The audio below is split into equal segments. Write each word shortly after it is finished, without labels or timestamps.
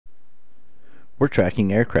We're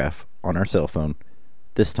tracking aircraft on our cell phone,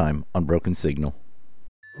 this time on broken signal.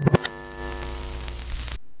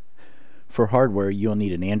 For hardware, you'll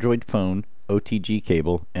need an Android phone, OTG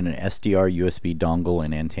cable, and an SDR USB dongle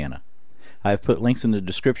and antenna. I have put links in the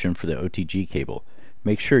description for the OTG cable.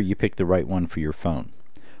 Make sure you pick the right one for your phone.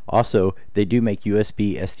 Also, they do make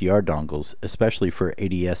USB SDR dongles, especially for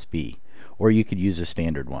ADS-B, or you could use a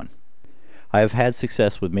standard one. I have had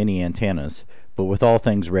success with many antennas, but with all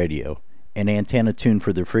things radio, an antenna tuned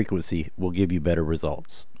for the frequency will give you better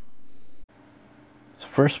results. So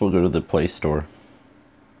first we'll go to the Play Store.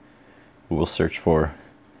 We will search for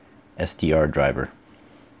SDR driver.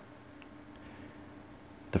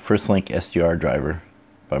 The first link, SDR driver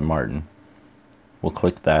by Martin. We'll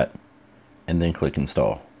click that and then click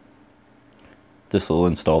install. This will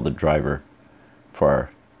install the driver for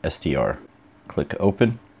our SDR. Click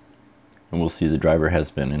open and we'll see the driver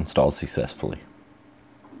has been installed successfully.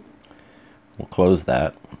 We'll close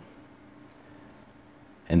that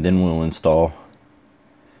and then we'll install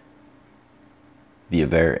the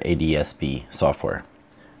Avera ADS-B software.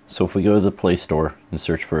 So if we go to the Play Store and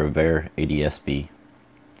search for Avera ADS-B,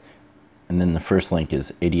 and then the first link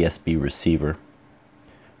is ADS-B receiver,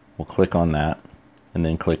 we'll click on that and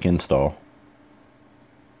then click install.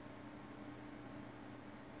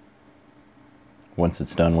 Once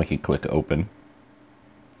it's done, we can click open.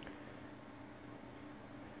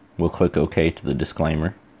 We'll click OK to the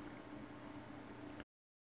disclaimer.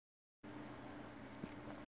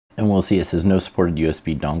 And we'll see it says no supported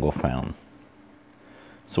USB dongle found.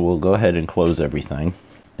 So we'll go ahead and close everything,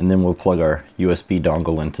 and then we'll plug our USB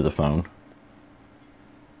dongle into the phone.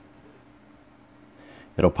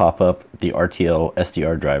 It'll pop up the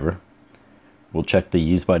RTL-SDR driver. We'll check the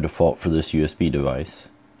use by default for this USB device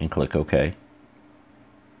and click OK.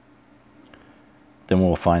 Then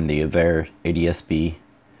we'll find the Avera ADS-B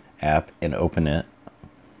app and open it,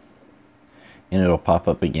 and it'll pop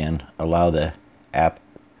up again. Allow the app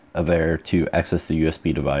Avera to access the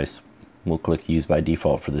USB device. We'll click use by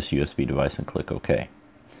default for this USB device and click OK.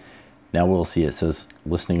 Now we'll see it says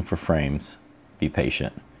listening for frames. Be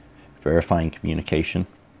patient. Verifying communication.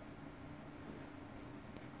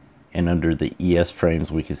 And under the ES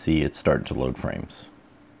frames we can see it's starting to load frames.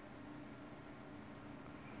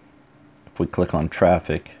 If we click on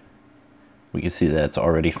traffic, we can see that it's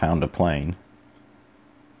already found a plane,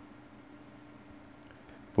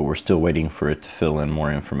 but we're still waiting for it to fill in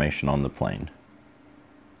more information on the plane.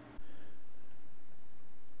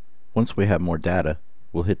 Once we have more data,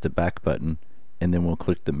 we'll hit the back button and then we'll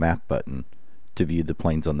click the map button to view the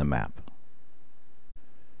planes on the map.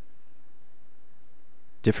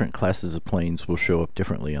 Different classes of planes will show up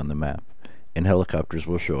differently on the map, and helicopters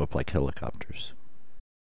will show up like helicopters.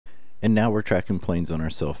 And now we're tracking planes on our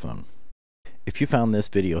cell phone. If you found this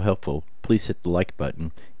video helpful, please hit the like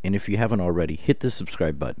button, and if you haven't already, hit the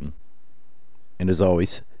subscribe button. And as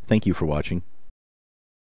always, thank you for watching.